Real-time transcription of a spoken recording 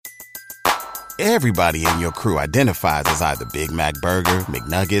Everybody in your crew identifies as either Big Mac Burger,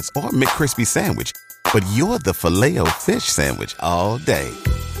 McNuggets, or McCrispy Sandwich. But you're the Filet-O-Fish Sandwich all day.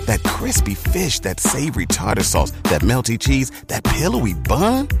 That crispy fish, that savory tartar sauce, that melty cheese, that pillowy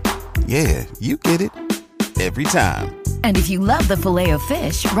bun. Yeah, you get it. Every time. And if you love the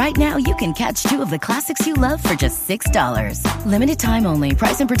Filet-O-Fish, right now you can catch two of the classics you love for just $6. Limited time only.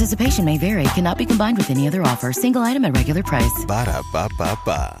 Price and participation may vary. Cannot be combined with any other offer. Single item at regular price.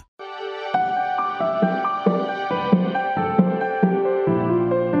 Ba-da-ba-ba-ba.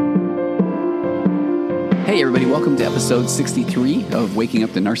 Hey everybody, welcome to episode 63 of Waking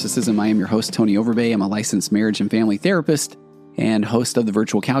Up to Narcissism. I am your host, Tony Overbay. I'm a licensed marriage and family therapist and host of the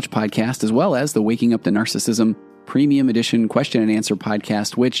Virtual Couch podcast, as well as the Waking Up to Narcissism Premium Edition Question and Answer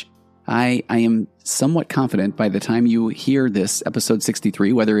podcast, which I am somewhat confident by the time you hear this episode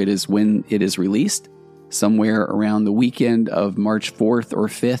 63, whether it is when it is released, somewhere around the weekend of March 4th or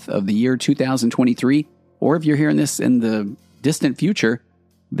 5th of the year 2023, or if you're hearing this in the distant future,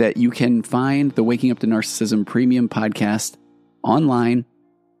 that you can find the Waking Up to Narcissism Premium podcast online.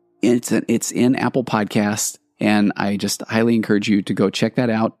 It's in Apple Podcasts, and I just highly encourage you to go check that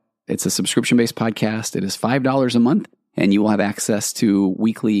out. It's a subscription-based podcast. It is $5 a month, and you will have access to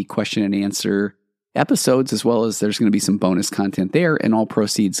weekly question and answer episodes, as well as there's going to be some bonus content there, and all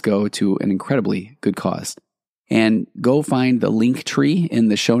proceeds go to an incredibly good cause. And go find the link tree in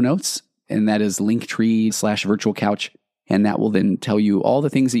the show notes, and that is linktree/virtual couch. And that will then tell you all the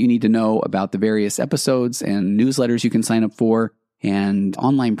things that you need to know about the various episodes and newsletters you can sign up for and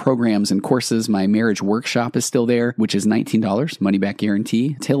online programs and courses. My marriage workshop is still there, which is $19, money back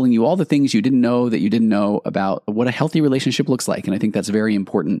guarantee, telling you all the things you didn't know about what a healthy relationship looks like. And I think that's very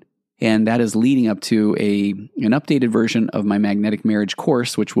important. And that is leading up to an updated version of my magnetic marriage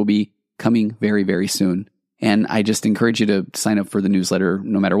course, which will be coming very, very soon. And I just encourage you to sign up for the newsletter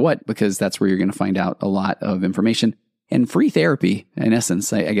no matter what, because that's where you're going to find out a lot of information. And free therapy, in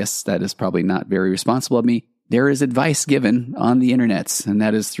essence. I guess that is probably not very responsible of me. There is advice given on the internets, and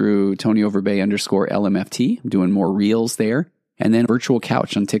that is through TonyOverbay_LMFT. I'm doing more reels there. And then Virtual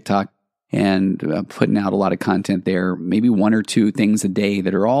Couch on TikTok, and putting out a lot of content there, maybe one or two things a day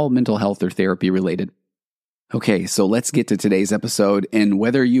that are all mental health or therapy related. Okay, so let's get to today's episode. And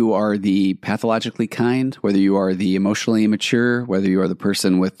whether you are the pathologically kind, whether you are the emotionally immature, whether you are the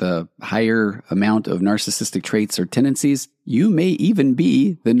person with a higher amount of narcissistic traits or tendencies, you may even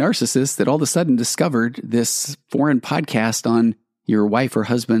be the narcissist that all of a sudden discovered this foreign podcast on your wife or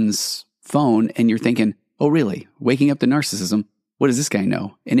husband's phone, and you're thinking, oh really, Waking Up to Narcissism, what does this guy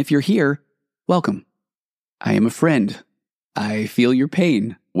know? And if you're here, welcome. I am a friend. I feel your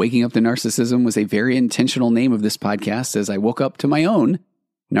pain. Waking Up to Narcissism was a very intentional name of this podcast as I woke up to my own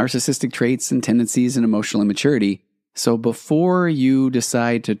narcissistic traits and tendencies and emotional immaturity. So before you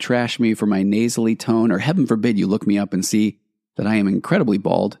decide to trash me for my nasally tone, or heaven forbid you look me up and see that I am incredibly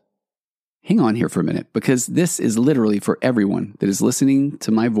bald, hang on here for a minute, because this is literally for everyone that is listening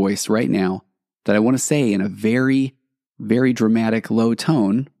to my voice right now, that I want to say in a very, very dramatic low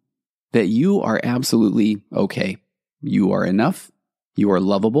tone that you are absolutely okay. You are enough. You are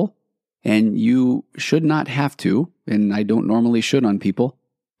lovable, and you should not have to, and I don't normally should on people,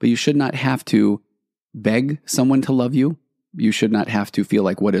 but you should not have to beg someone to love you. You should not have to feel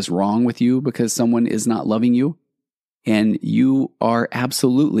like what is wrong with you because someone is not loving you. And you are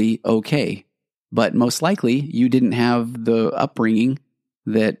absolutely okay. But most likely, you didn't have the upbringing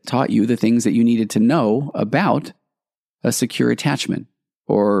that taught you the things that you needed to know about a secure attachment,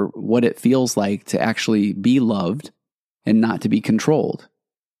 or what it feels like to actually be loved and not to be controlled.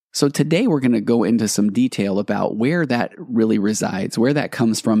 So today we're going to go into some detail about where that really resides, where that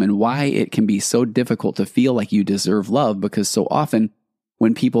comes from, and why it can be so difficult to feel like you deserve love, because so often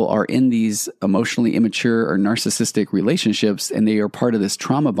when people are in these emotionally immature or narcissistic relationships and they are part of this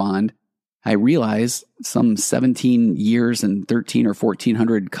trauma bond, I realize some 17 years and 13 or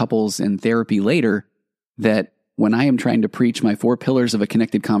 1,400 couples in therapy later that when I am trying to preach my 4 pillars of a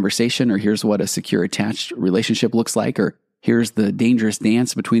connected conversation, or here's what a secure attached relationship looks like, or here's the dangerous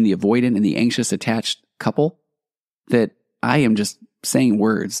dance between the avoidant and the anxious attached couple, that I am just saying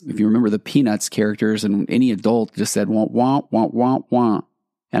words. If you remember the Peanuts characters, and any adult just said, wah, wah, wah, wah, wah.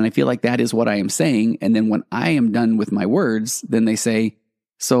 And I feel like that is what I am saying. And then when I am done with my words, then they say,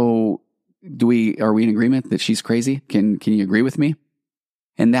 so are we in agreement that she's crazy? Can you agree with me?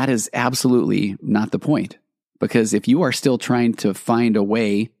 And that is absolutely not the point. Because if you are still trying to find a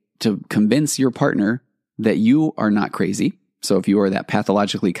way to convince your partner that you are not crazy, so if you are that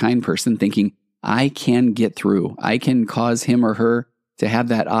pathologically kind person thinking, I can get through, I can cause him or her to have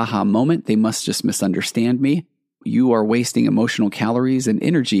that aha moment, they must just misunderstand me, you are wasting emotional calories and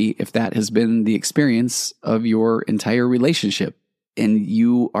energy if that has been the experience of your entire relationship. And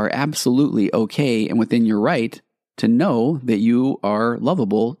you are absolutely okay and within your right to know that you are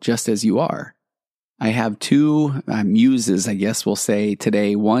lovable just as you are. I have two muses, I guess we'll say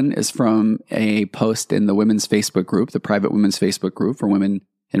today. One is from a post in the women's Facebook group, the private women's Facebook group for women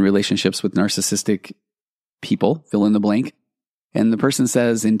in relationships with narcissistic people, fill in the blank. And the person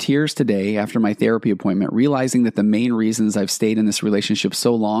says, in tears today after my therapy appointment, realizing that the main reasons I've stayed in this relationship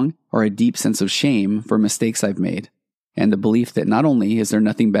so long are a deep sense of shame for mistakes I've made, and the belief that not only is there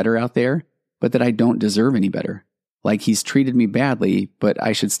nothing better out there, but that I don't deserve any better. Like he's treated me badly, but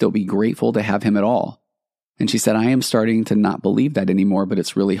I should still be grateful to have him at all. And she said, I am starting to not believe that anymore, but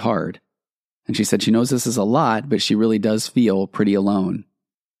it's really hard. And she said she knows this is a lot, but she really does feel pretty alone.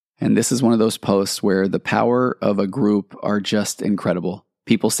 And this is one of those posts where the power of a group are just incredible.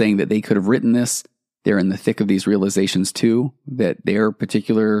 People saying that they could have written this. They're in the thick of these realizations too, that their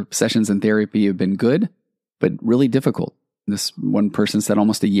particular sessions in therapy have been good, but really difficult. This one person said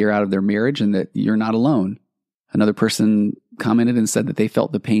almost a year out of their marriage and that you're not alone. Another person commented and said that they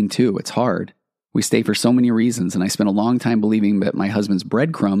felt the pain too. It's hard. We stay for so many reasons, and I spent a long time believing that my husband's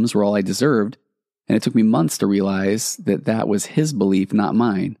breadcrumbs were all I deserved, and it took me months to realize that that was his belief, not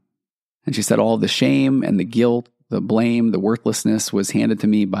mine. And she said all the shame and the guilt, the blame, the worthlessness was handed to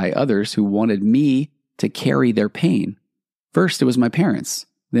me by others who wanted me to carry their pain. First, it was my parents.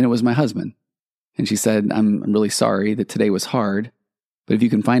 Then it was my husband. And she said, I'm really sorry that today was hard, but if you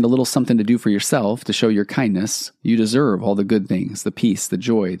can find a little something to do for yourself to show your kindness, you deserve all the good things, the peace, the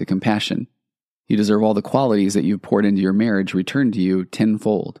joy, the compassion. You deserve all the qualities that you've poured into your marriage returned to you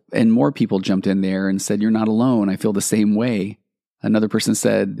tenfold. And more people jumped in there and said, you're not alone. I feel the same way. Another person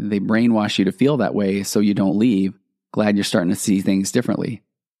said, they brainwash you to feel that way so you don't leave. Glad you're starting to see things differently.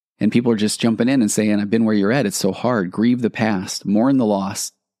 And people are just jumping in and saying, I've been where you're at. It's so hard. Grieve the past. Mourn the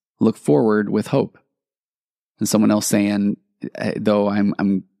loss. Look forward with hope. And someone else saying, though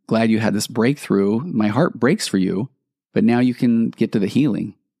I'm glad you had this breakthrough. My heart breaks for you, but now you can get to the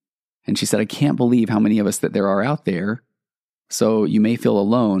healing. And she said, I can't believe how many of us that there are out there. So you may feel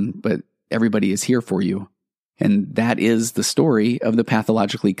alone, but everybody is here for you. And that is the story of the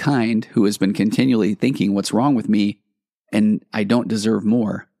pathologically kind who has been continually thinking, what's wrong with me? And I don't deserve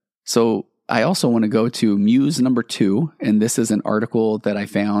more. So I also want to go to muse number 2. And this is an article that I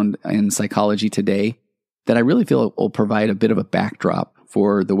found in Psychology Today that I really feel will provide a bit of a backdrop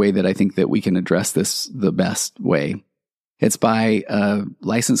for the way that I think that we can address this the best way. It's by a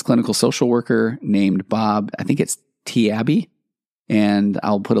licensed clinical social worker named Bob, I think it's Tiabi, and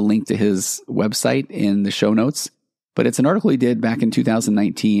I'll put a link to his website in the show notes. But it's an article he did back in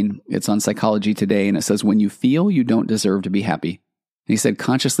 2019. It's on Psychology Today, and it says, when you feel you don't deserve to be happy. And he said,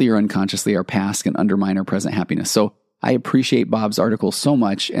 consciously or unconsciously, our past can undermine our present happiness. So I appreciate Bob's article so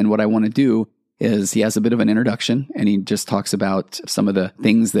much, and what I want to do is he has a bit of an introduction, and he just talks about some of the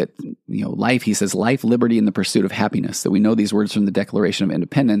things that, life, he says, life, liberty, and the pursuit of happiness. That we know these words from the Declaration of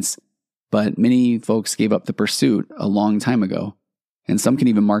Independence, but many folks gave up the pursuit a long time ago. And some can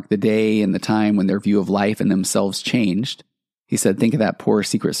even mark the day and the time when their view of life and themselves changed. He said, think of that poor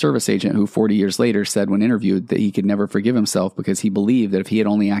Secret Service agent who 40 years later said when interviewed that he could never forgive himself because he believed that if he had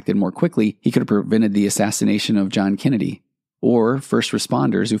only acted more quickly, he could have prevented the assassination of John Kennedy. Or first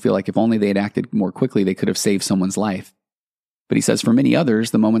responders who feel like if only they had acted more quickly, they could have saved someone's life. But he says for many others,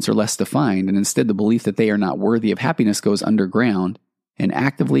 the moments are less defined, and instead the belief that they are not worthy of happiness goes underground and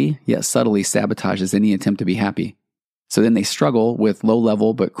actively, yet subtly sabotages any attempt to be happy. So then they struggle with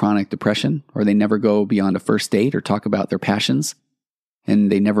low-level but chronic depression, or they never go beyond a first date or talk about their passions,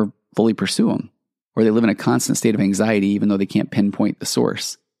 and they never fully pursue them. Or they live in a constant state of anxiety even though they can't pinpoint the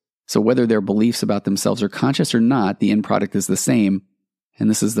source. So whether their beliefs about themselves are conscious or not, the end product is the same. And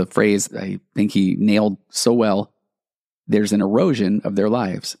this is the phrase I think he nailed so well. There's an erosion of their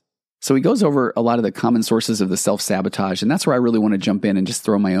lives. So he goes over a lot of the common sources of the self-sabotage, and that's where I really want to jump in and just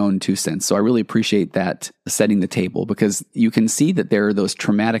throw my own 2 cents. So I really appreciate that setting the table, because you can see that there are those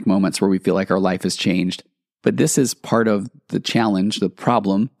traumatic moments where we feel like our life has changed. But this is part of the challenge, the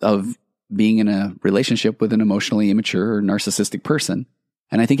problem of being in a relationship with an emotionally immature or narcissistic person.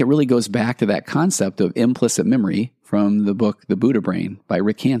 And I think it really goes back to that concept of implicit memory from the book, The Buddha Brain by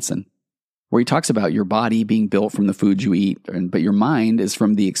Rick Hansen, where he talks about your body being built from the food you eat, but your mind is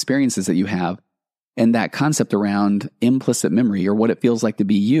from the experiences that you have. And that concept around implicit memory, or what it feels like to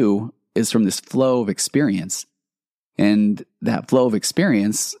be you, is from this flow of experience. And that flow of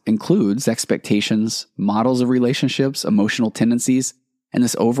experience includes expectations, models of relationships, emotional tendencies, and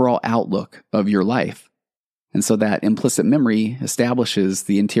this overall outlook of your life. And so that implicit memory establishes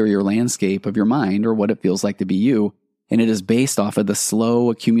the interior landscape of your mind, or what it feels like to be you, and it is based off of the slow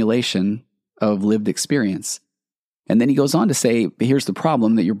accumulation of lived experience. And then he goes on to say, here's the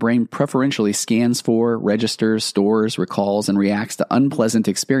problem, that your brain preferentially scans for, registers, stores, recalls, and reacts to unpleasant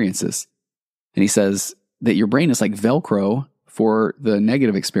experiences. And he says that your brain is like Velcro for the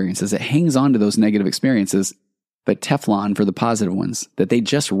negative experiences. It hangs on to those negative experiences, but Teflon for the positive ones, that they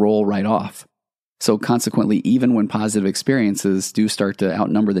just roll right off. So consequently, even when positive experiences do start to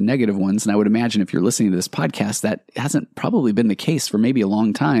outnumber the negative ones, and I would imagine if you're listening to this podcast, that hasn't probably been the case for maybe a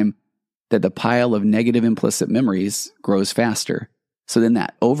long time, that the pile of negative implicit memories grows faster. So then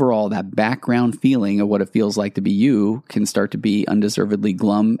that overall, that background feeling of what it feels like to be you can start to be undeservedly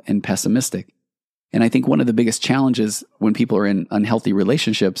glum and pessimistic. And I think one of the biggest challenges when people are in unhealthy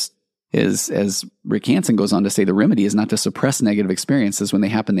relationships is, as Rick Hanson goes on to say, the remedy is not to suppress negative experiences. When they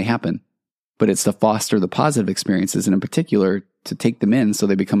happen. But it's to foster the positive experiences, and in particular, to take them in so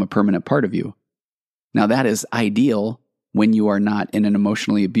they become a permanent part of you. Now, that is ideal when you are not in an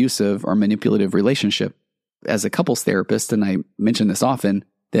emotionally abusive or manipulative relationship. As a couples therapist, and I mention this often,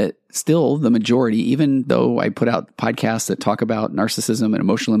 that still the majority, even though I put out podcasts that talk about narcissism and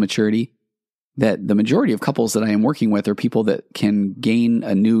emotional immaturity, that the majority of couples that I am working with are people that can gain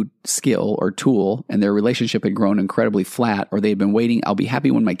a new skill or tool, and their relationship had grown incredibly flat, or they'd been waiting, I'll be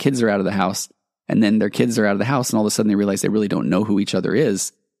happy when my kids are out of the house, and then their kids are out of the house, and all of a sudden they realize they really don't know who each other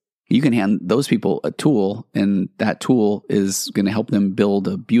is. You can hand those people a tool, and that tool is going to help them build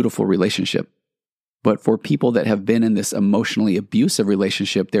a beautiful relationship. But for people that have been in this emotionally abusive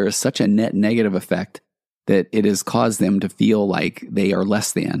relationship, there is such a net negative effect that it has caused them to feel like they are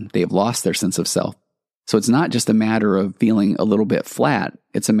less than. They have lost their sense of self. So it's not just a matter of feeling a little bit flat.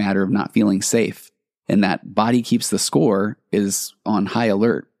 It's a matter of not feeling safe. And that body keeps the score is on high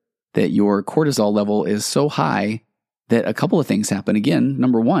alert, that your cortisol level is so high that a couple of things happen. Again,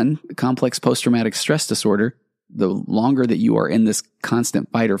 number one, complex post-traumatic stress disorder. The longer that you are in this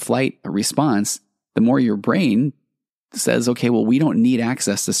constant fight or flight response, the more your brain says, okay, well, we don't need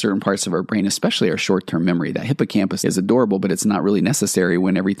access to certain parts of our brain, especially our short-term memory. That hippocampus is adorable, but it's not really necessary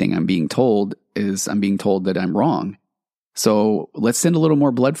when everything I'm being told that I'm wrong. So let's send a little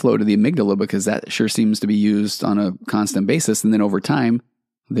more blood flow to the amygdala, because that sure seems to be used on a constant basis. And then over time,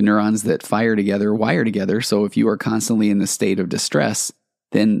 the neurons that fire together wire together. So if you are constantly in the state of distress,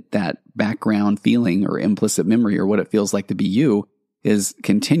 then that background feeling or implicit memory, or what it feels like to be you, is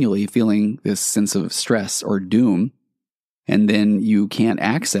continually feeling this sense of stress or doom. And then you can't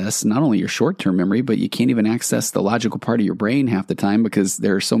access not only your short-term memory, but you can't even access the logical part of your brain half the time, because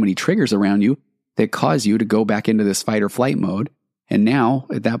there are so many triggers around you that cause you to go back into this fight or flight mode. And now,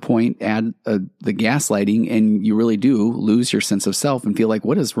 at that point, add the gaslighting, and you really do lose your sense of self and feel like,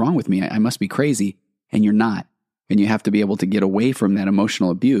 what is wrong with me? I must be crazy. And you're not. And you have to be able to get away from that emotional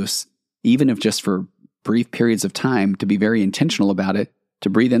abuse, even if just for brief periods of time, to be very intentional about it, to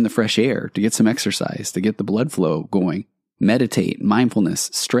breathe in the fresh air, to get some exercise, to get the blood flow going. Meditate, mindfulness,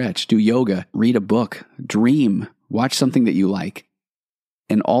 stretch, do yoga, read a book, dream, watch something that you like.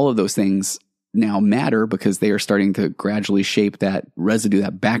 And all of those things now matter, because they are starting to gradually shape that residue,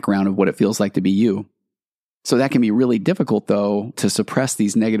 that background of what it feels like to be you. So that can be really difficult, though, to suppress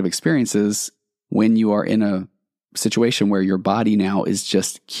these negative experiences when you are in a situation where your body now is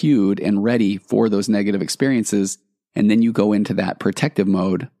just cued and ready for those negative experiences. And then you go into that protective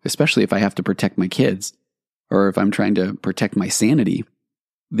mode, especially if I have to protect my kids, or if I'm trying to protect my sanity,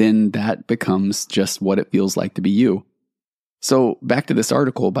 then that becomes just what it feels like to be you. So back to this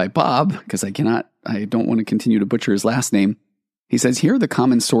article by Bob, because I don't want to continue to butcher his last name. He says, here are the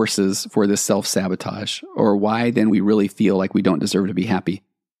common sources for this self-sabotage, or why then we really feel like we don't deserve to be happy.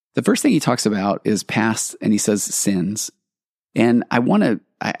 The first thing he talks about is past, and he says sins. And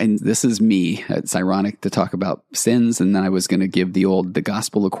and this is me, it's ironic to talk about sins, and then I was going to give the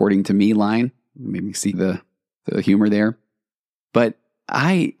gospel according to me line. Made me see the humor there. But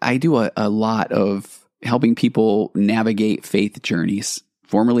I do a lot of helping people navigate faith journeys,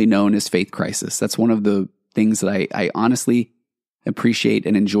 formerly known as faith crisis. That's one of the things that I honestly appreciate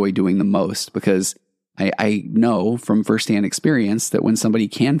and enjoy doing the most, because I know from firsthand experience that when somebody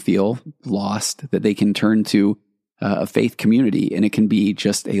can feel lost, that they can turn to a faith community, and it can be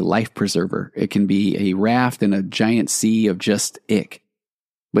just a life preserver. It can be a raft in a giant sea of just ick.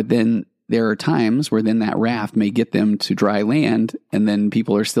 But then there are times where then that raft may get them to dry land, and then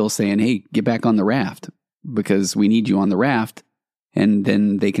people are still saying, hey, get back on the raft because we need you on the raft. And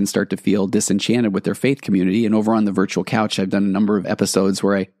then they can start to feel disenchanted with their faith community. And over on the Virtual Couch, I've done a number of episodes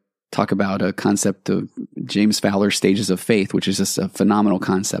where I talk about a concept of James Fowler's stages of faith, which is just a phenomenal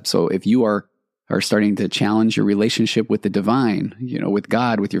concept. So if you are are starting to challenge your relationship with the divine, with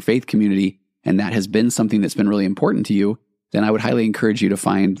God, with your faith community, and that has been something that's been really important to you, then I would highly encourage you to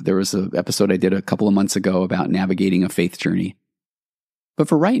find, there was an episode I did a couple of months ago about navigating a faith journey. But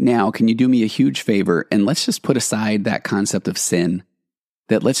for right now, can you do me a huge favor? And let's just put aside that concept of sin,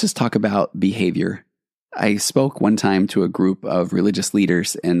 that let's just talk about behavior. I spoke one time to a group of religious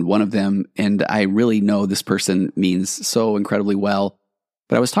leaders, and one of them, and I really know this person means so incredibly well,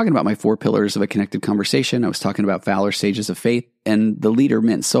 but I was talking about my 4 pillars of a connected conversation. I was talking about Fowler's stages of faith, and the leader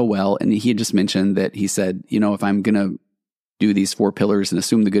meant so well. And he had just mentioned that he said, if I'm going to do these 4 pillars and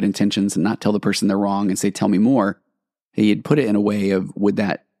assume the good intentions and not tell the person they're wrong and say, tell me more, he had put it in a way of, would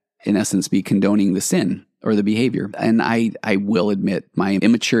that in essence be condoning the sin or the behavior? And I will admit my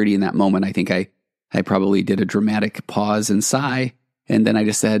immaturity in that moment. I think I probably did a dramatic pause and sigh. And then I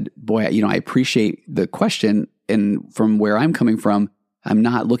just said, boy, I appreciate the question. And from where I'm coming from, I'm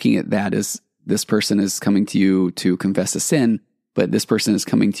not looking at that as this person is coming to you to confess a sin, but this person is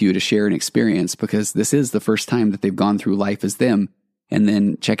coming to you to share an experience, because this is the first time that they've gone through life as them. And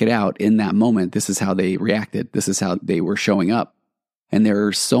then check it out, in that moment, this is how they reacted. This is how they were showing up. And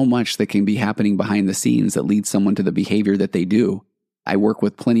there's so much that can be happening behind the scenes that leads someone to the behavior that they do. I work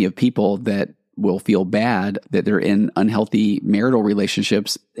with plenty of people that will feel bad that they're in unhealthy marital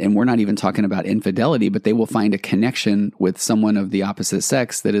relationships. And we're not even talking about infidelity, but they will find a connection with someone of the opposite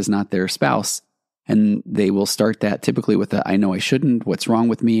sex that is not their spouse. And they will start that typically with I know I shouldn't, what's wrong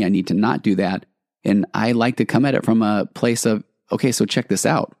with me? I need to not do that. And I like to come at it from a place of, okay, so check this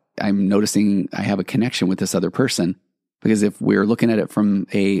out. I'm noticing I have a connection with this other person. Because if we're looking at it from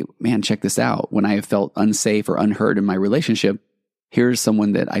check this out. When I have felt unsafe or unheard in my relationship, here's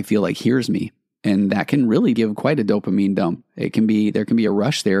someone that I feel like hears me. And that can really give quite a dopamine dump. There can be a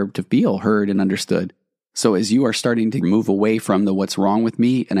rush there to feel heard and understood. So as you are starting to move away from the what's wrong with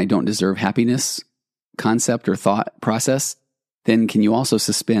me and I don't deserve happiness concept or thought process, then can you also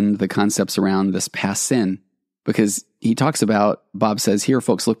suspend the concepts around this past sin? Because he talks about, Bob says, here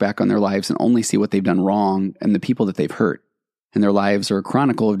folks look back on their lives and only see what they've done wrong and the people that they've hurt. And their lives are a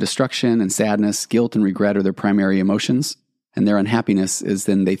chronicle of destruction and sadness, guilt and regret are their primary emotions. And their unhappiness is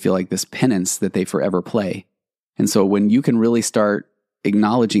then they feel like this penance that they forever play. And so when you can really start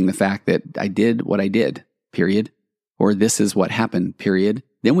acknowledging the fact that I did what I did, period, or this is what happened, period,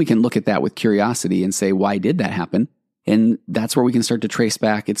 then we can look at that with curiosity and say, why did that happen? And that's where we can start to trace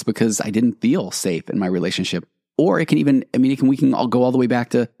back. It's because I didn't feel safe in my relationship. Or it can even, we can all go all the way back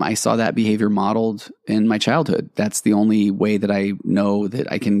to, I saw that behavior modeled in my childhood. That's the only way that I know that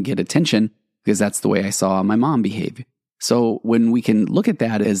I can get attention, because that's the way I saw my mom behave. So when we can look at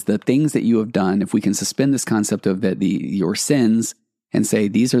that as the things that you have done, if we can suspend this concept of your sins and say,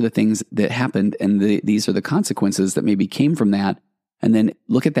 these are the things that happened and these are the consequences that maybe came from that, and then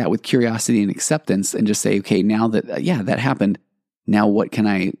look at that with curiosity and acceptance and just say, okay, now that, that happened, now what can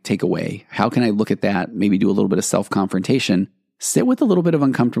I take away? How can I look at that? Maybe do a little bit of self-confrontation, sit with a little bit of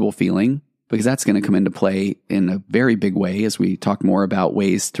uncomfortable feeling, because that's going to come into play in a very big way as we talk more about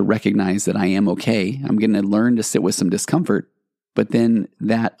ways to recognize that I am okay. I'm going to learn to sit with some discomfort, but then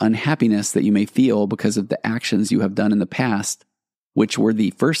that unhappiness that you may feel because of the actions you have done in the past, which were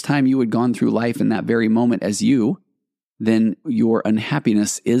the first time you had gone through life in that very moment as you, then your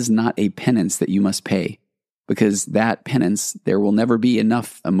unhappiness is not a penance that you must pay, because that penance, there will never be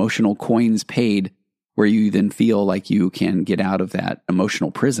enough emotional coins paid where you then feel like you can get out of that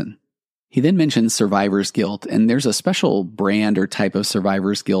emotional prison. He then mentions survivor's guilt, and there's a special brand or type of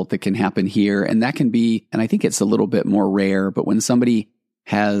survivor's guilt that can happen here, and that can be, and I think it's a little bit more rare, but when somebody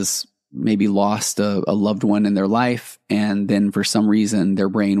has maybe lost a loved one in their life, and then for some reason their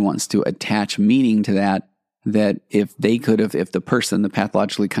brain wants to attach meaning to that if the person, the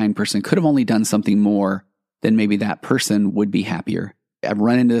pathologically kind person, could have only done something more, then maybe that person would be happier. I've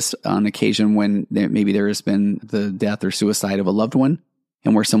run into this on occasion when maybe there has been the death or suicide of a loved one,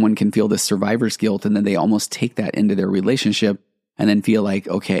 and where someone can feel this survivor's guilt, and then they almost take that into their relationship and then feel like,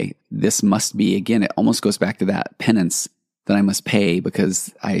 okay, this must be, again, it almost goes back to that penance that I must pay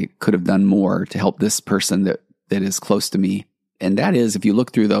because I could have done more to help this person that is close to me. And that is, if you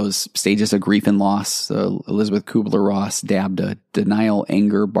look through those stages of grief and loss, Elizabeth Kubler-Ross dabbed denial,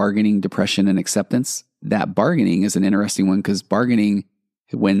 anger, bargaining, depression, and acceptance. That bargaining is an interesting one, because bargaining,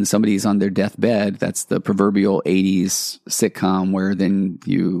 when somebody's on their deathbed, that's the proverbial 80s sitcom where then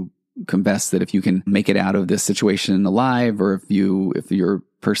you confess that if you can make it out of this situation alive, or if your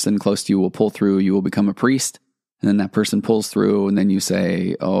person close to you will pull through, you will become a priest. And then that person pulls through, and then you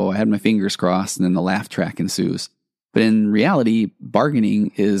say, oh, I had my fingers crossed, and then the laugh track ensues. But in reality,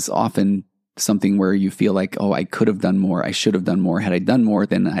 bargaining is often something where you feel like, oh, I could have done more. I should have done more. Had I done more,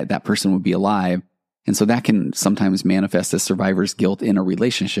 then that person would be alive. And so that can sometimes manifest as survivor's guilt in a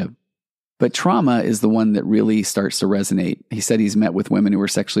relationship. But trauma is the one that really starts to resonate. He said he's met with women who were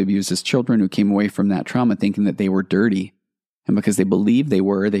sexually abused as children who came away from that trauma thinking that they were dirty. And because they believed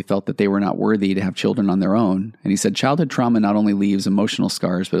they felt that they were not worthy to have children on their own. And he said childhood trauma not only leaves emotional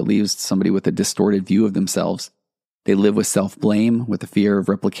scars, but it leaves somebody with a distorted view of themselves. They live with self-blame, with the fear of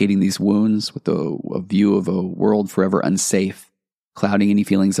replicating these wounds, with a view of a world forever unsafe, clouding any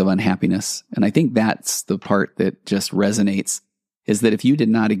feelings of unhappiness. And I think that's the part that just resonates, is that if you did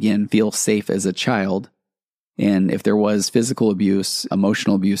not, again, feel safe as a child, and if there was physical abuse,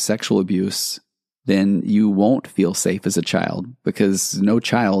 emotional abuse, sexual abuse, then you won't feel safe as a child, because no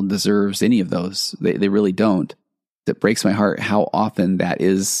child deserves any of those. They really don't. It breaks my heart how often that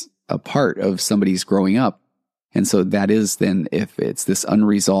is a part of somebody's growing up. And so that is then, if it's this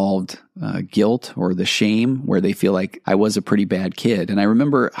unresolved guilt or the shame where they feel like I was a pretty bad kid. And I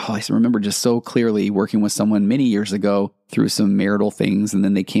remember just so clearly working with someone many years ago through some marital things. And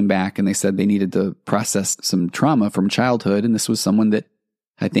then they came back and they said they needed to process some trauma from childhood. And this was someone that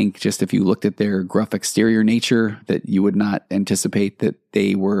I think just if you looked at their gruff exterior nature, that you would not anticipate that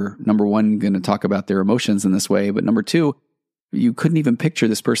they were, number one, going to talk about their emotions in this way. But number two, you couldn't even picture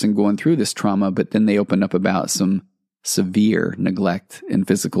this person going through this trauma, but then they opened up about some severe neglect and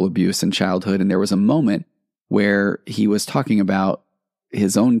physical abuse in childhood. And there was a moment where he was talking about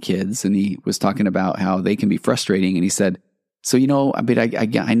his own kids, and he was talking about how they can be frustrating. And he said, so,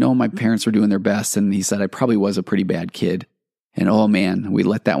 I know my parents were doing their best. And he said, I probably was a pretty bad kid. And oh man, we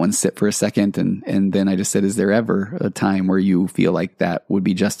let that one sit for a second. And then I just said, is there ever a time where you feel like that would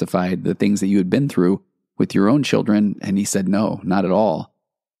be justified, the things that you had been through with your own children? And he said, no, not at all.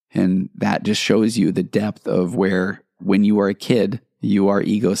 And that just shows you the depth of where, when you are a kid, you are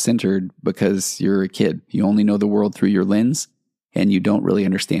ego-centered because you're a kid. You only know the world through your lens, and you don't really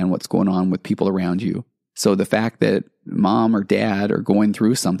understand what's going on with people around you. So the fact that mom or dad are going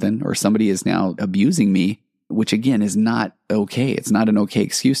through something, or somebody is now abusing me, which again is not okay. It's not an okay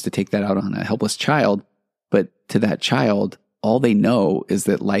excuse to take that out on a helpless child. But to that child, all they know is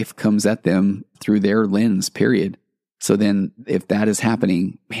that life comes at them through their lens, period. So then if that is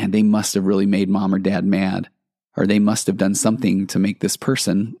happening, man, they must have really made mom or dad mad, or they must have done something to make this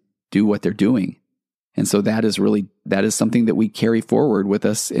person do what they're doing. And so that is something that we carry forward with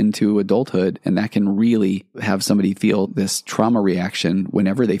us into adulthood. And that can really have somebody feel this trauma reaction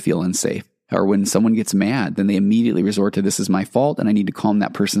whenever they feel unsafe. Or when someone gets mad, then they immediately resort to, this is my fault and I need to calm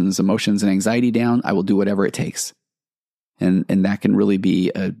that person's emotions and anxiety down. I will do whatever it takes. And that can really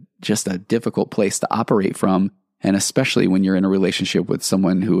be just a difficult place to operate from, and especially when you're in a relationship with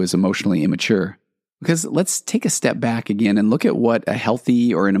someone who is emotionally immature. Because let's take a step back again and look at what a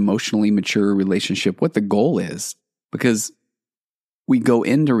healthy or an emotionally mature relationship, what the goal is. Because we go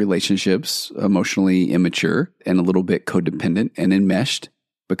into relationships emotionally immature and a little bit codependent and enmeshed,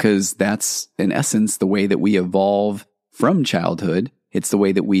 because that's in essence the way that we evolve from childhood. It's the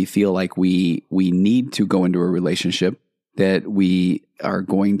way that we feel like we need to go into a relationship, that we are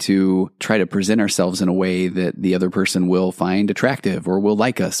going to try to present ourselves in a way that the other person will find attractive or will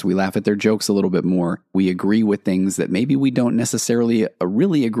like us. We laugh at their jokes a little bit more. We agree with things that maybe we don't necessarily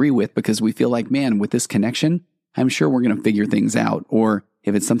really agree with, because we feel like, man, with this connection, I'm sure we're going to figure things out. Or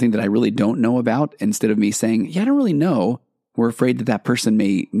if it's something that I really don't know about, instead of me saying, yeah, I don't really know, we're afraid that that person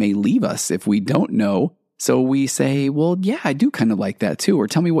may leave us if we don't know. So we say, well, yeah, I do kind of like that too. Or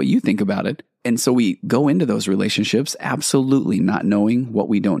tell me what you think about it. And so we go into those relationships absolutely not knowing what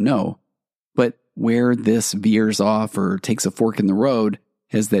we don't know. But where this veers off or takes a fork in the road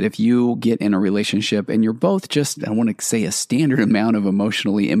is that if you get in a relationship and you're both just, I want to say, a standard amount of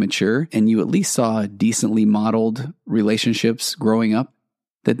emotionally immature, and you at least saw decently modeled relationships growing up,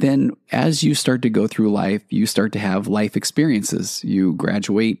 that then as you start to go through life, you start to have life experiences. You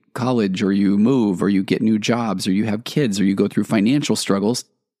graduate college, or you move, or you get new jobs, or you have kids, or you go through financial struggles.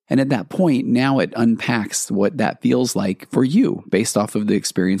 And at that point, now it unpacks what that feels like for you based off of the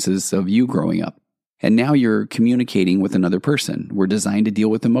experiences of you growing up. And now you're communicating with another person. We're designed to deal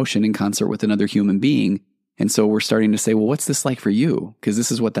with emotion in concert with another human being. And so we're starting to say, well, what's this like for you? Because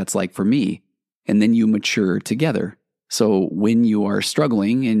this is what that's like for me. And then you mature together. So when you are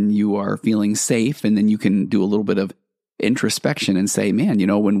struggling and you are feeling safe, and then you can do a little bit of introspection and say, man,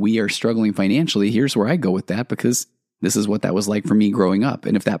 when we are struggling financially, here's where I go with that, because this is what that was like for me growing up.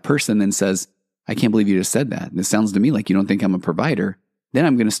 And if that person then says, I can't believe you just said that, this sounds to me like you don't think I'm a provider, then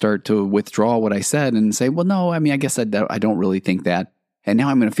I'm going to start to withdraw what I said and say, well, no, I mean, I guess I don't really think that. And now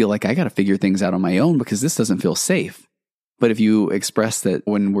I'm going to feel like I got to figure things out on my own because this doesn't feel safe. But if you express that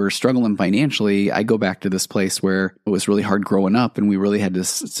when we're struggling financially, I go back to this place where it was really hard growing up and we really had to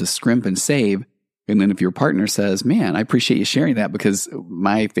scrimp and save. And then if your partner says, man, I appreciate you sharing that because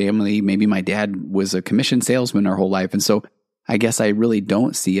my family, maybe my dad was a commission salesman our whole life. And so I guess I really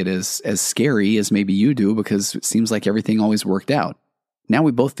don't see it as scary as maybe you do because it seems like everything always worked out. Now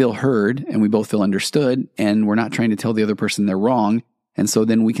we both feel heard and we both feel understood and we're not trying to tell the other person they're wrong. And so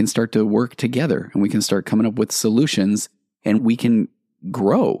then we can start to work together and we can start coming up with solutions and we can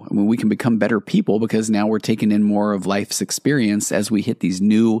grow. I mean, we can become better people because now we're taking in more of life's experience as we hit these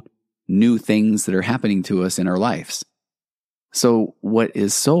new things that are happening to us in our lives. So what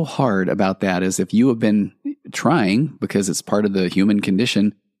is so hard about that is if you have been trying, because it's part of the human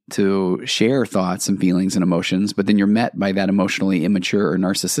condition, to share thoughts and feelings and emotions, but then you're met by that emotionally immature or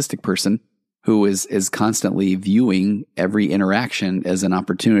narcissistic person who is constantly viewing every interaction as an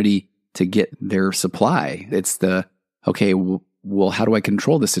opportunity to get their supply. It's okay, well, how do I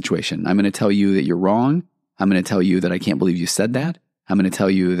control this situation? I'm going to tell you that you're wrong. I'm going to tell you that I can't believe you said that. I'm going to tell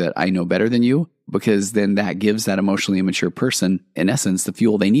you that I know better than you, because then that gives that emotionally immature person, in essence, the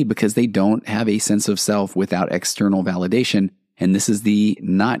fuel they need because they don't have a sense of self without external validation. And this is the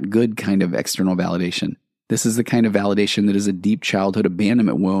not good kind of external validation. This is the kind of validation that is a deep childhood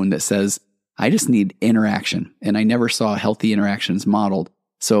abandonment wound that says, I just need interaction. And I never saw healthy interactions modeled.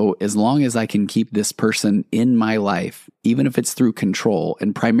 So as long as I can keep this person in my life, even if it's through control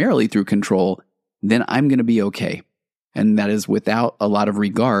and primarily through control, then I'm going to be okay. And that is without a lot of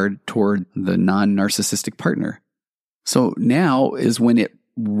regard toward the non-narcissistic partner. So now is when it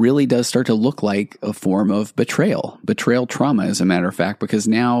really does start to look like a form of betrayal trauma, as a matter of fact, because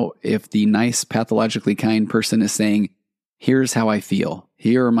now if the nice, pathologically kind person is saying, here's how I feel,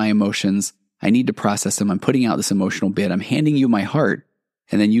 here are my emotions, I need to process them, I'm putting out this emotional bit, I'm handing you my heart,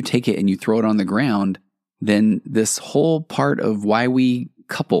 and then you take it and you throw it on the ground, then this whole part of why we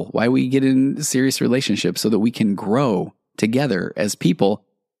couple, why we get in serious relationships so that we can grow together as people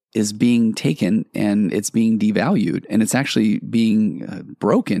is being taken and it's being devalued and it's actually being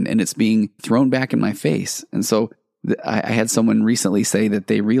broken and it's being thrown back in my face. And so I had someone recently say that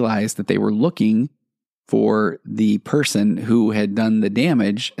they realized that they were looking for the person who had done the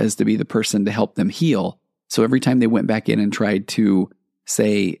damage as to be the person to help them heal. So every time they went back in and tried to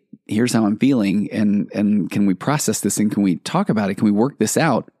say, here's how I'm feeling, and can we process this and can we talk about it? Can we work this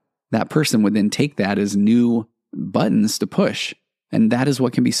out? That person would then take that as new buttons to push. And that is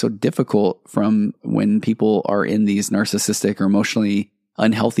what can be so difficult from when people are in these narcissistic or emotionally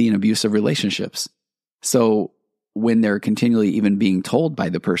unhealthy and abusive relationships. So when they're continually even being told by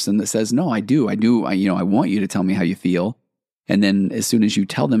the person that says, no, I want you to tell me how you feel. And then as soon as you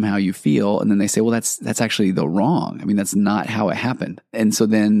tell them how you feel, and then they say, well, that's actually the wrong. I mean, that's not how it happened. And so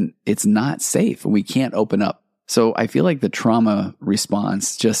then it's not safe and we can't open up. So I feel like the trauma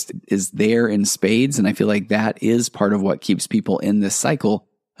response just is there in spades. And I feel like that is part of what keeps people in this cycle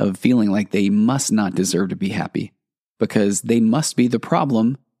of feeling like they must not deserve to be happy because they must be the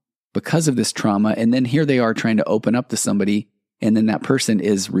problem because of this trauma. And then here they are trying to open up to somebody. And then that person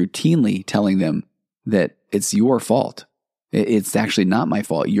is routinely telling them that it's your fault. It's actually not my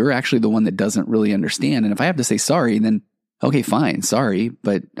fault. You're actually the one that doesn't really understand. And if I have to say sorry, then okay, fine, sorry,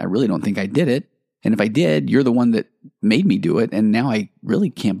 but I really don't think I did it. And if I did, you're the one that made me do it. And now I really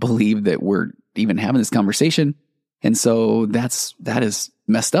can't believe that we're even having this conversation. And so that is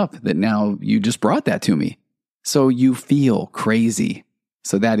messed up that now you just brought that to me. So you feel crazy.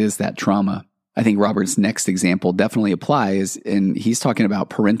 So that is that trauma. I think Robert's next example definitely applies. And he's talking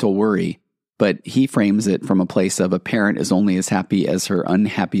about parental worry, but he frames it from a place of a parent is only as happy as her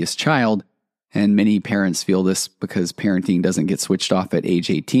unhappiest child. And many parents feel this because parenting doesn't get switched off at age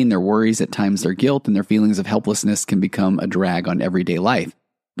 18. Their worries, at times their guilt, and their feelings of helplessness can become a drag on everyday life.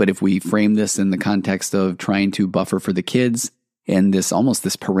 But if we frame this in the context of trying to buffer for the kids and this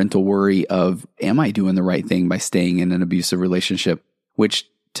parental worry of, am I doing the right thing by staying in an abusive relationship? Which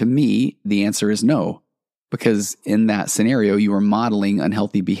to me, the answer is no. Because in that scenario, you are modeling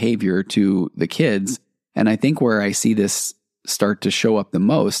unhealthy behavior to the kids. And I think where I see this start to show up the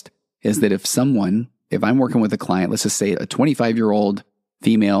most is that if I'm working with a client, let's just say a 25-year-old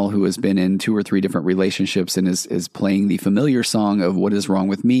female who has been in 2 or 3 different relationships and is playing the familiar song of what is wrong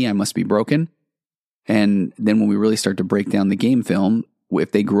with me, I must be broken. And then when we really start to break down the game film,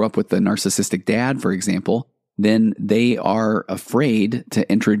 if they grew up with a narcissistic dad, for example, then they are afraid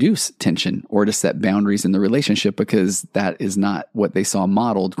to introduce tension or to set boundaries in the relationship because that is not what they saw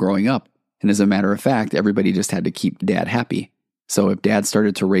modeled growing up. And as a matter of fact, everybody just had to keep dad happy. So if dad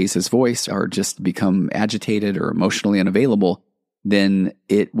started to raise his voice or just become agitated or emotionally unavailable, then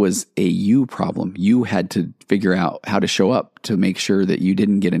it was a you problem. You had to figure out how to show up to make sure that you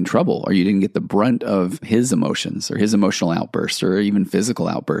didn't get in trouble or you didn't get the brunt of his emotions or his emotional outbursts or even physical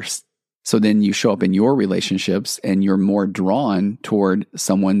outbursts. So then you show up in your relationships and you're more drawn toward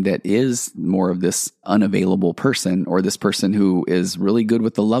someone that is more of this unavailable person or this person who is really good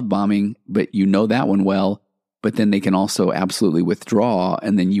with the love bombing, but you know that one well, but then they can also absolutely withdraw.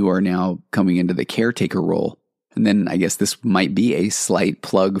 And then you are now coming into the caretaker role. And then I guess this might be a slight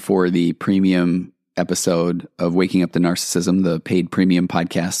plug for the premium episode of Waking Up to Narcissism, the paid premium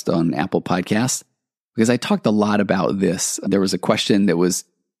podcast on Apple Podcasts, because I talked a lot about this. There was a question that was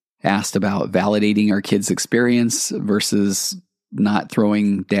asked about validating our kids' experience versus not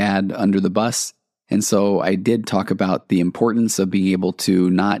throwing dad under the bus. And so I did talk about the importance of being able to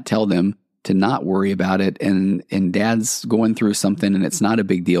not tell them to not worry about it. And dad's going through something and it's not a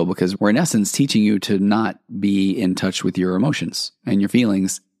big deal because we're in essence teaching you to not be in touch with your emotions and your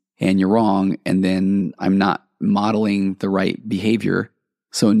feelings and you're wrong. And then I'm not modeling the right behavior.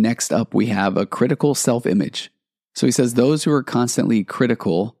 So next up, we have a critical self-image. So he says those who are constantly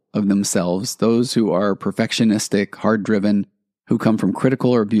critical of themselves, those who are perfectionistic, hard-driven, who come from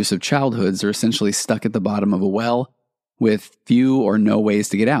critical or abusive childhoods are essentially stuck at the bottom of a well with few or no ways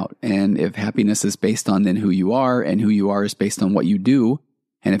to get out. And if happiness is based on then who you are and who you are is based on what you do,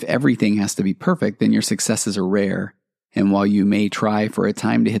 and if everything has to be perfect, then your successes are rare. And while you may try for a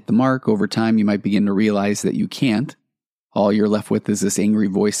time to hit the mark, over time you might begin to realize that you can't. All you're left with is this angry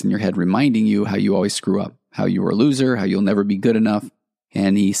voice in your head reminding you how you always screw up, how you were a loser, how you'll never be good enough.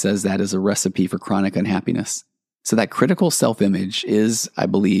 And he says that is a recipe for chronic unhappiness. So that critical self-image is, I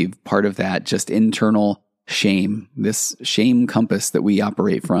believe, part of that just internal shame, this shame compass that we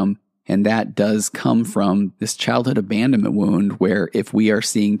operate from. And that does come from this childhood abandonment wound where if we are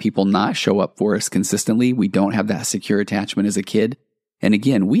seeing people not show up for us consistently, we don't have that secure attachment as a kid. And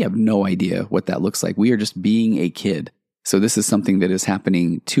again, we have no idea what that looks like. We are just being a kid. So this is something that is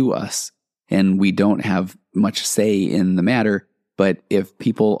happening to us and we don't have much say in the matter. But if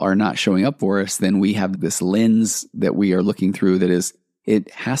people are not showing up for us, then we have this lens that we are looking through that is,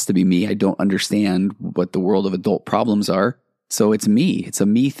 it has to be me. I don't understand what the world of adult problems are. So it's me. It's a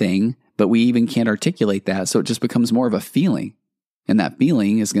me thing, but we even can't articulate that. So it just becomes more of a feeling. And that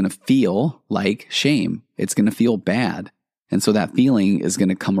feeling is going to feel like shame. It's going to feel bad. And so that feeling is going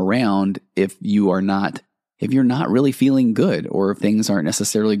to come around if you're not really feeling good, or if things aren't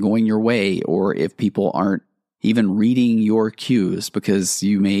necessarily going your way, or if people aren't even reading your cues, because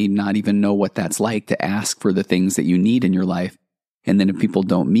you may not even know what that's like to ask for the things that you need in your life. And then if people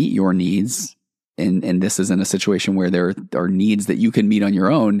don't meet your needs, and this is in a situation where there are needs that you can meet on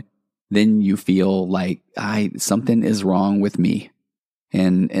your own, then you feel like something is wrong with me.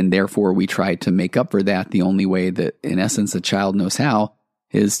 And therefore we try to make up for that. The only way that in essence a child knows how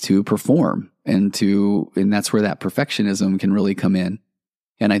is to perform, and that's where that perfectionism can really come in.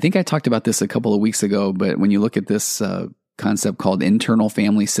 And I think I talked about this a couple of weeks ago, but when you look at this concept called internal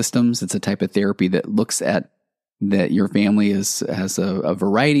family systems, it's a type of therapy that looks at that your family has a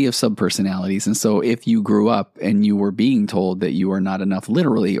variety of subpersonalities. And so if you grew up and you were being told that you are not enough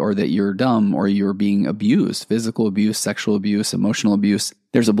literally, or that you're dumb, or you're being abused, physical abuse, sexual abuse, emotional abuse,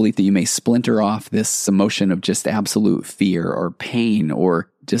 there's a belief that you may splinter off this emotion of just absolute fear or pain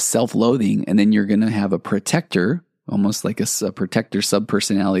or just self-loathing. And then you're going to have a protector, almost like a protector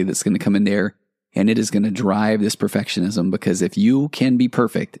subpersonality that's going to come in there. And it is going to drive this perfectionism, because if you can be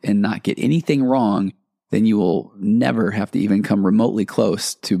perfect and not get anything wrong, then you will never have to even come remotely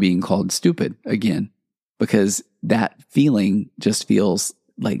close to being called stupid again, because that feeling just feels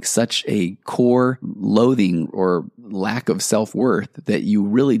like such a core loathing or lack of self-worth that you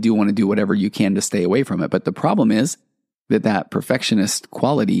really do want to do whatever you can to stay away from it. But the problem is that perfectionist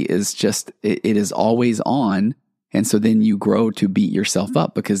quality is just, it is always on. And so then you grow to beat yourself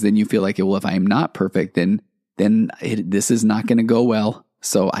up, because then you feel like, well, if I'm not perfect, then this is not going to go well.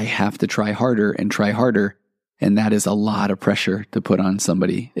 So I have to try harder and try harder. And that is a lot of pressure to put on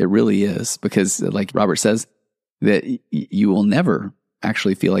somebody. It really is, because like Robert says, that you will never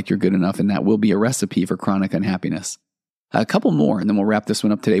actually feel like you're good enough. And that will be a recipe for chronic unhappiness. A couple more, and then we'll wrap this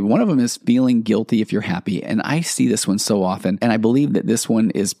one up today. One of them is feeling guilty if you're happy. And I see this one so often. And I believe that this one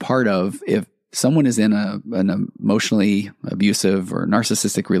is part of, if someone is in an emotionally abusive or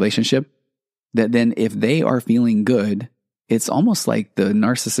narcissistic relationship, that then if they are feeling good, it's almost like the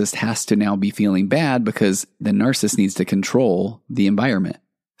narcissist has to now be feeling bad, because the narcissist needs to control the environment.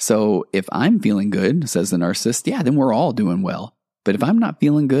 So if I'm feeling good, says the narcissist, yeah, then we're all doing well. But if I'm not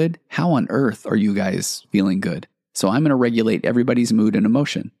feeling good, how on earth are you guys feeling good? So I'm going to regulate everybody's mood and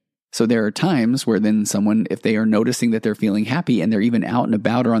emotion. So there are times where then someone, if they are noticing that they're feeling happy and they're even out and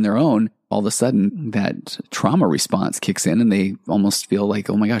about or on their own, all of a sudden that trauma response kicks in and they almost feel like,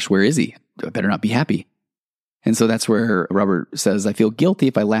 oh my gosh, where is he? I better not be happy. And so that's where Robert says, I feel guilty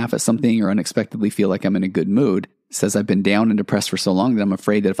if I laugh at something or unexpectedly feel like I'm in a good mood. Says I've been down and depressed for so long that I'm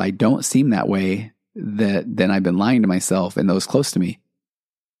afraid that if I don't seem that way, that then I've been lying to myself and those close to me.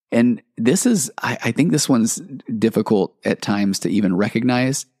 And this is, I think this one's difficult at times to even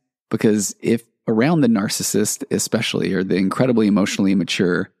recognize, because if around the narcissist especially, or the incredibly emotionally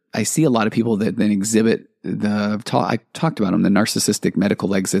immature, I see a lot of people that then exhibit I talked about them, the narcissistic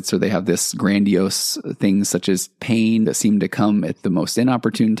medical exits, or they have this grandiose things such as pain that seem to come at the most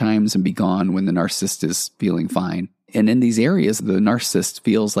inopportune times and be gone when the narcissist is feeling fine. And in these areas, the narcissist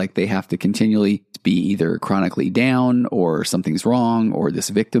feels like they have to continually be either chronically down or something's wrong or this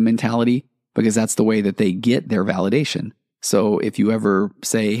victim mentality, because that's the way that they get their validation. So if you ever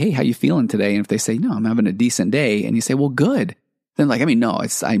say, hey, how you feeling today? And if they say, no, I'm having a decent day. And you say, well, good. Then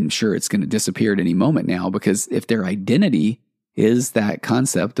I'm sure it's going to disappear at any moment now, because if their identity is that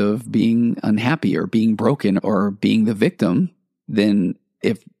concept of being unhappy or being broken or being the victim, then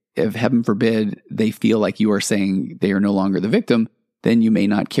if heaven forbid they feel like you are saying they are no longer the victim, then you may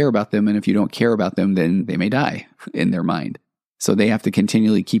not care about them. And if you don't care about them, then they may die in their mind. So they have to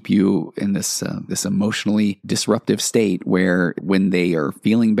continually keep you in this emotionally disruptive state where when they are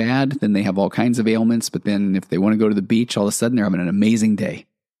feeling bad, then they have all kinds of ailments. But then if they want to go to the beach, all of a sudden they're having an amazing day.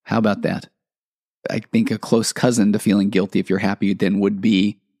 How about that? I think a close cousin to feeling guilty if you're happy then would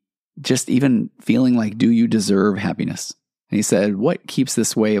be just even feeling like, do you deserve happiness? And he said, what keeps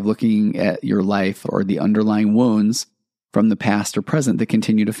this way of looking at your life or the underlying wounds from the past or present that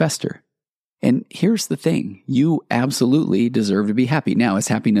continue to fester? And here's the thing, you absolutely deserve to be happy. Now, is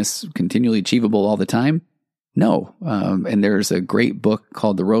happiness continually achievable all the time? No. And there's a great book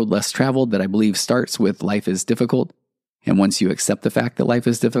called The Road Less Traveled that I believe starts with life is difficult. And once you accept the fact that life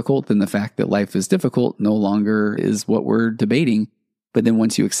is difficult, then the fact that life is difficult no longer is what we're debating. But then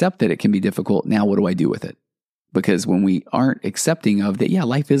once you accept that it can be difficult, now what do I do with it? Because when we aren't accepting of that, yeah,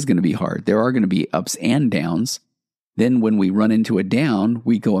 life is going to be hard. There are going to be ups and downs. Then when we run into a down,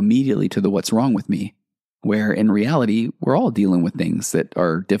 we go immediately to the what's wrong with me, where in reality, we're all dealing with things that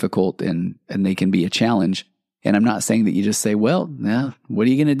are difficult and they can be a challenge. And I'm not saying that you just say, well, what are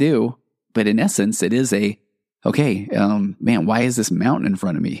you going to do? But in essence, it is man, why is this mountain in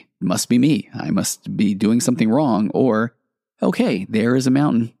front of me? It must be me. I must be doing something wrong. Or, okay, there is a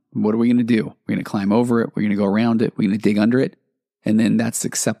mountain. What are we going to do? We're going to climb over it. We're going to go around it. We're going to dig under it. And then that's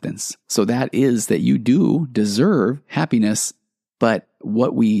acceptance. So that is that you do deserve happiness, but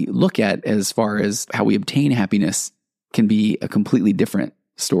what we look at as far as how we obtain happiness can be a completely different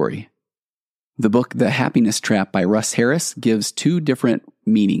story. The book, The Happiness Trap by Russ Harris, gives two different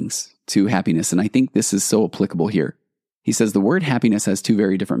meanings to happiness, and I think this is so applicable here. He says the word happiness has two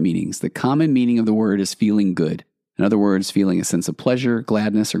very different meanings. The common meaning of the word is feeling good. In other words, feeling a sense of pleasure,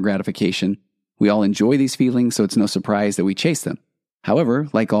 gladness, or gratification. We all enjoy these feelings, so it's no surprise that we chase them. However,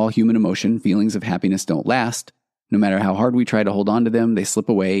 like all human emotion, feelings of happiness don't last. No matter how hard we try to hold on to them, they slip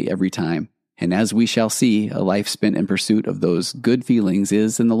away every time. And as we shall see, a life spent in pursuit of those good feelings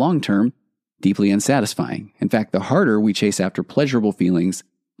is, in the long term, deeply unsatisfying. In fact, the harder we chase after pleasurable feelings,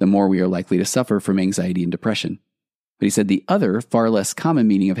 the more we are likely to suffer from anxiety and depression. But he said the other, far less common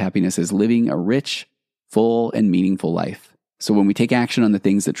meaning of happiness is living a rich, full, and meaningful life. So when we take action on the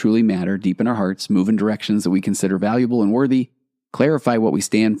things that truly matter deep in our hearts, move in directions that we consider valuable and worthy, clarify what we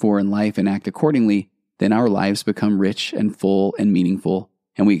stand for in life and act accordingly, then our lives become rich and full and meaningful,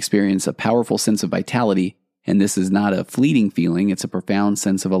 and we experience a powerful sense of vitality. And this is not a fleeting feeling, it's a profound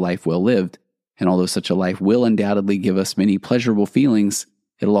sense of a life well lived. And although such a life will undoubtedly give us many pleasurable feelings,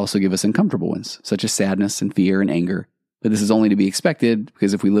 it'll also give us uncomfortable ones, such as sadness and fear and anger. But this is only to be expected,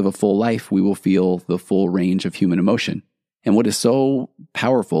 because if we live a full life, we will feel the full range of human emotion. And what is so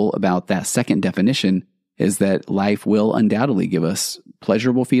powerful about that second definition is that life will undoubtedly give us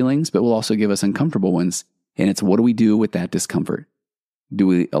pleasurable feelings, but will also give us uncomfortable ones. And it's what do we do with that discomfort? Do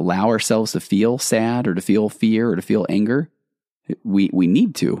we allow ourselves to feel sad or to feel fear or to feel anger? We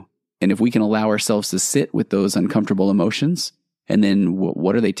need to. And if we can allow ourselves to sit with those uncomfortable emotions, and then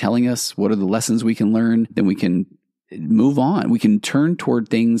what are they telling us? What are the lessons we can learn? Then we can move on. We can turn toward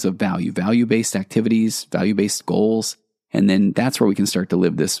things of value, value-based activities, value-based goals. And then that's where we can start to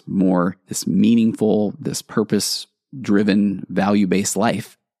live this meaningful, this purpose-driven, value-based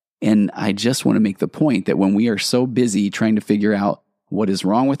life. And I just want to make the point that when we are so busy trying to figure out what is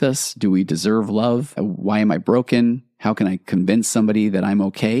wrong with us, do we deserve love? Why am I broken? How can I convince somebody that I'm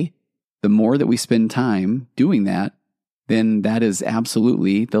okay? The more that we spend time doing that, then that is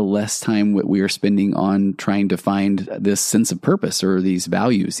absolutely the less time we are spending on trying to find this sense of purpose or these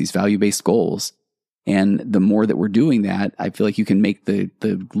values, these value-based goals. And the more that we're doing that, I feel like you can make the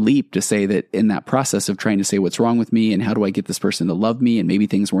leap to say that in that process of trying to say what's wrong with me and how do I get this person to love me, and maybe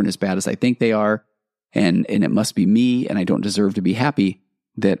things weren't as bad as I think they are, and it must be me and I don't deserve to be happy,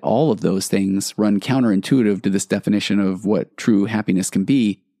 that all of those things run counterintuitive to this definition of what true happiness can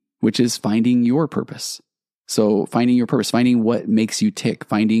be, which is finding your purpose. So finding your purpose, finding what makes you tick,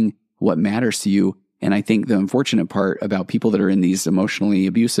 finding what matters to you. And I think the unfortunate part about people that are in these emotionally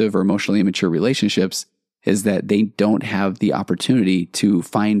abusive or emotionally immature relationships is that they don't have the opportunity to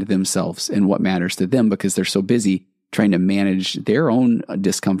find themselves and what matters to them because they're so busy trying to manage their own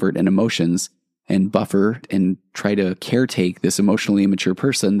discomfort and emotions and buffer and try to caretake this emotionally immature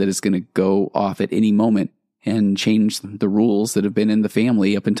person that is going to go off at any moment and change the rules that have been in the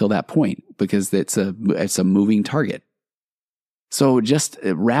family up until that point, because it's a moving target. So just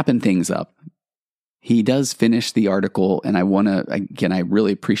wrapping things up, he does finish the article, and I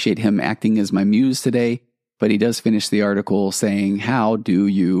really appreciate him acting as my muse today, but he does finish the article saying, how do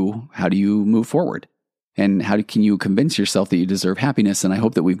you move forward? And how can you convince yourself that you deserve happiness? And I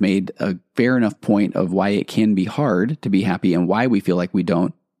hope that we've made a fair enough point of why it can be hard to be happy and why we feel like we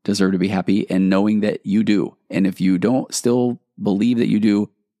don't deserve to be happy, and knowing that you do. And if you don't still believe that you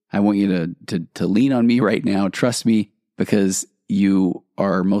do, I want you to lean on me right now. Trust me, because you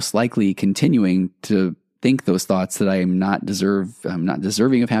are most likely continuing to think those thoughts that I'm not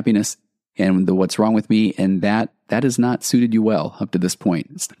deserving of happiness and what's wrong with me. And that has not suited you well up to this point.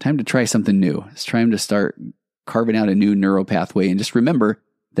 It's time to try something new. It's time to start carving out a new neural pathway. And just remember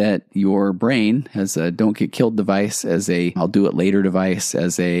that your brain has a don't get killed device, as a I'll do it later device,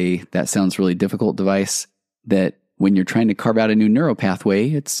 as a that sounds really difficult device, that when you're trying to carve out a new neural pathway,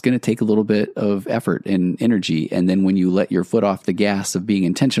 it's going to take a little bit of effort and energy. And then when you let your foot off the gas of being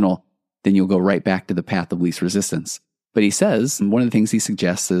intentional, then you'll go right back to the path of least resistance. But he says, one of the things he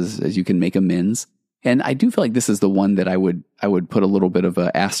suggests is you can make amends. And I do feel like this is the one that I would put a little bit of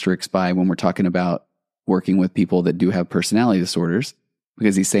an asterisk by when we're talking about working with people that do have personality disorders.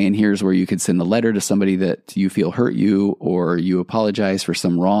 Because he's saying, here's where you could send a letter to somebody that you feel hurt you, or you apologize for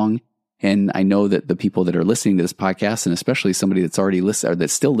some wrong. And I know that the people that are listening to this podcast, and especially somebody that's already listening, or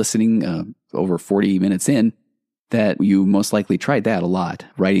that's still listening over 40 minutes in, that you most likely tried that a lot,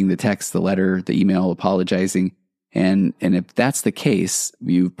 writing the text, the letter, the email, apologizing. And if that's the case,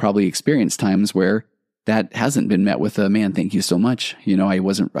 you've probably experienced times where that hasn't been met with a, man, thank you so much.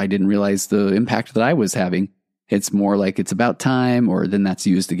 I didn't realize the impact that I was having. It's more like it's about time, or then that's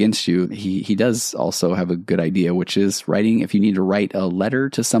used against you. He does also have a good idea, which is writing. If you need to write a letter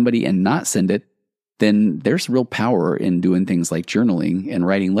to somebody and not send it, then there's real power in doing things like journaling and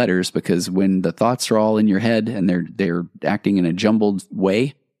writing letters, because when the thoughts are all in your head and they're acting in a jumbled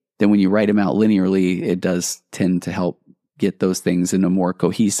way, then when you write them out linearly, it does tend to help get those things in a more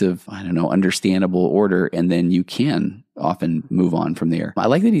cohesive, understandable order, and then you can often move on from there. I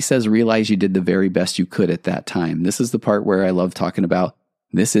like that he says, realize you did the very best you could at that time. This is the part where I love talking about,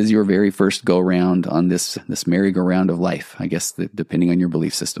 this is your very first go round on this merry-go-round of life, I guess, depending on your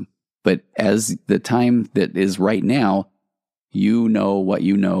belief system. But as the time that is right now, you know what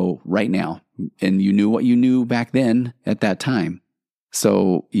you know right now, and you knew what you knew back then at that time.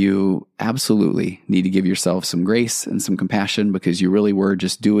 So you absolutely need to give yourself some grace and some compassion, because you really were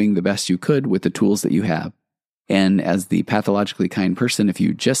just doing the best you could with the tools that you have. And as the pathologically kind person, if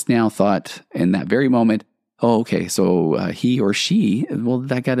you just now thought in that very moment, oh, okay, so he or she, well,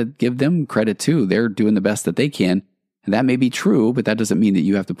 I got to give them credit too. They're doing the best that they can. And that may be true, but that doesn't mean that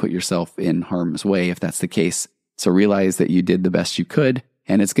you have to put yourself in harm's way if that's the case. So realize that you did the best you could,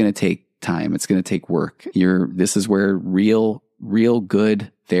 and it's going to take time. It's going to take work. This is where real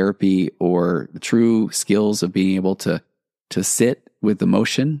good therapy, or true skills of being able to sit with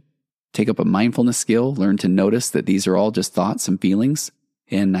emotion, take up a mindfulness skill, learn to notice that these are all just thoughts and feelings,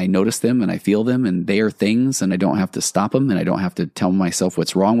 and I notice them and I feel them, and they are things, and I don't have to stop them, and I don't have to tell myself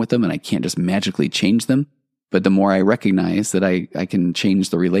what's wrong with them, and I can't just magically change them. But the more I recognize that I can change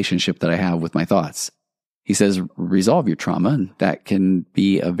the relationship that I have with my thoughts. He says, resolve your trauma, and that can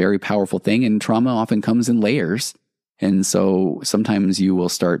be a very powerful thing, and trauma often comes in layers. And so sometimes you will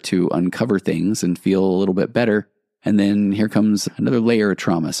start to uncover things and feel a little bit better. And then here comes another layer of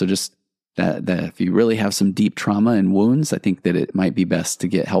trauma. So just that if you really have some deep trauma and wounds, I think that it might be best to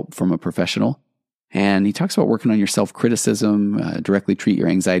get help from a professional. And he talks about working on your self-criticism, directly treat your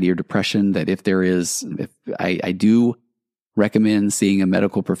anxiety or depression, that if I do recommend seeing a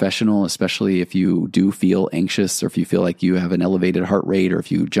medical professional, especially if you do feel anxious or if you feel like you have an elevated heart rate or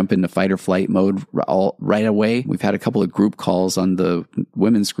if you jump into fight or flight mode right away. We've had a couple of group calls on the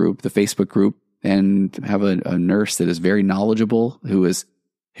women's group, the Facebook group, and have a nurse that is very knowledgeable who has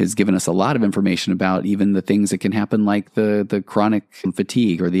given us a lot of information about even the things that can happen, like the chronic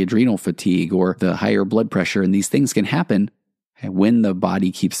fatigue or the adrenal fatigue or the higher blood pressure. And these things can happen when the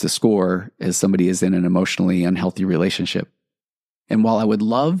body keeps the score as somebody is in an emotionally unhealthy relationship. And while I would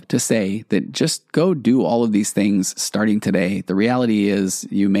love to say that just go do all of these things starting today, the reality is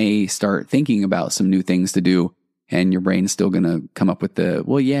you may start thinking about some new things to do and your brain's still going to come up with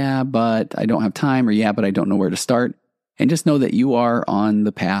well, yeah, but I don't have time, or yeah, but I don't know where to start. And just know that you are on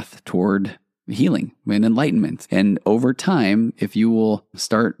the path toward healing and enlightenment. And over time, if you will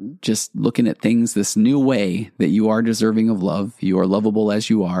start just looking at things this new way, that you are deserving of love, you are lovable as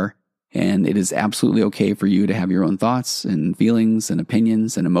you are, and it is absolutely okay for you to have your own thoughts and feelings and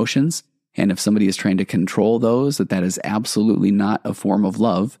opinions and emotions. And if somebody is trying to control those, that is absolutely not a form of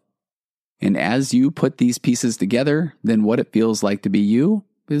love. And as you put these pieces together, then what it feels like to be you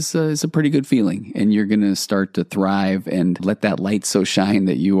is a pretty good feeling. And you're going to start to thrive and let that light so shine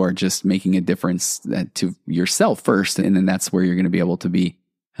that you are just making a difference to yourself first. And then that's where you're going to be able to be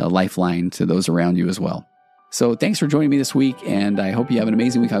a lifeline to those around you as well. So thanks for joining me this week, and I hope you have an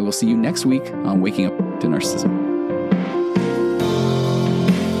amazing week. I will see you next week on Waking Up to Narcissism.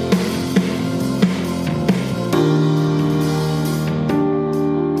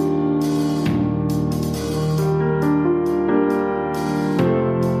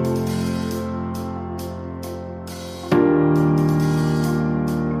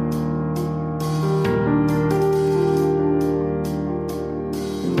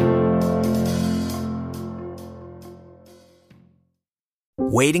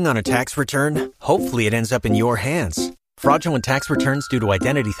 Waiting on a tax return? Hopefully it ends up in your hands. Fraudulent tax returns due to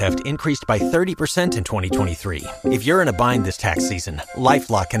identity theft increased by 30% in 2023. If you're in a bind this tax season,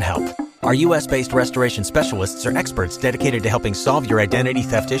 LifeLock can help. Our U.S.-based restoration specialists are experts dedicated to helping solve your identity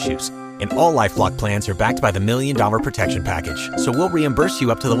theft issues. And all LifeLock plans are backed by the $1 Million Protection Package. So we'll reimburse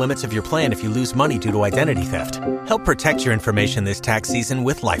you up to the limits of your plan if you lose money due to identity theft. Help protect your information this tax season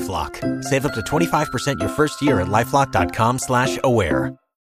with LifeLock. Save up to 25% your first year at LifeLock.com/aware.